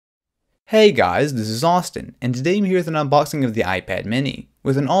Hey guys, this is Austin, and today I'm here with an unboxing of the iPad mini.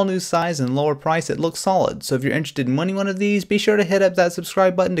 With an all new size and lower price, it looks solid, so if you're interested in winning one of these, be sure to hit up that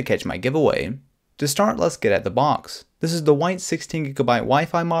subscribe button to catch my giveaway. To start, let's get at the box. This is the white 16GB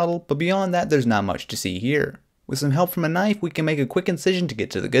Wi-Fi model, but beyond that there's not much to see here. With some help from a knife, we can make a quick incision to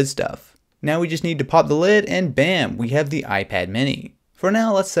get to the good stuff. Now we just need to pop the lid and bam, we have the iPad mini. For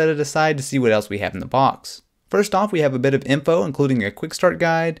now, let's set it aside to see what else we have in the box. First off, we have a bit of info, including a quick start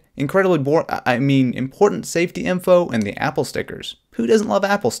guide, important safety info, and the Apple stickers. Who doesn't love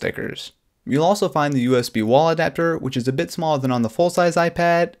Apple stickers? You'll also find the USB wall adapter, which is a bit smaller than on the full-size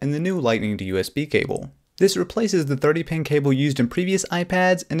iPad, and the new Lightning to USB cable. This replaces the 30-pin cable used in previous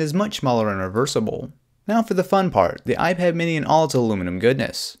iPads and is much smaller and reversible. Now for the fun part, the iPad mini in all its aluminum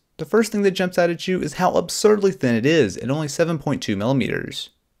goodness. The first thing that jumps out at you is how absurdly thin it is at only 7.2mm.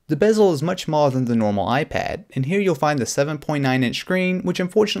 The bezel is much smaller than the normal iPad, and here you'll find the 7.9-inch screen, which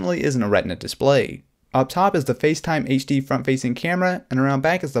unfortunately isn't a Retina display. Up top is the FaceTime HD front-facing camera, and around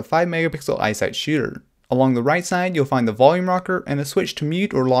back is the 5-megapixel iSight shooter. Along the right side, you'll find the volume rocker and a switch to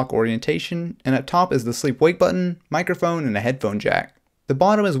mute or lock orientation, and up top is the sleep-wake button, microphone, and a headphone jack. The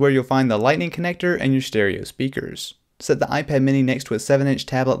bottom is where you'll find the lightning connector and your stereo speakers. Set the iPad mini next to a 7-inch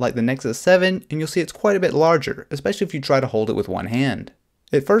tablet like the Nexus 7, and you'll see it's quite a bit larger, especially if you try to hold it with one hand.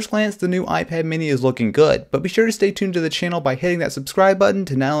 At first glance, the new iPad mini is looking good, but be sure to stay tuned to the channel by hitting that subscribe button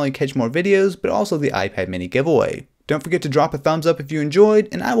to not only catch more videos, but also the iPad mini giveaway. Don't forget to drop a thumbs up if you enjoyed,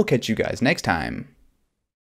 and I will catch you guys next time.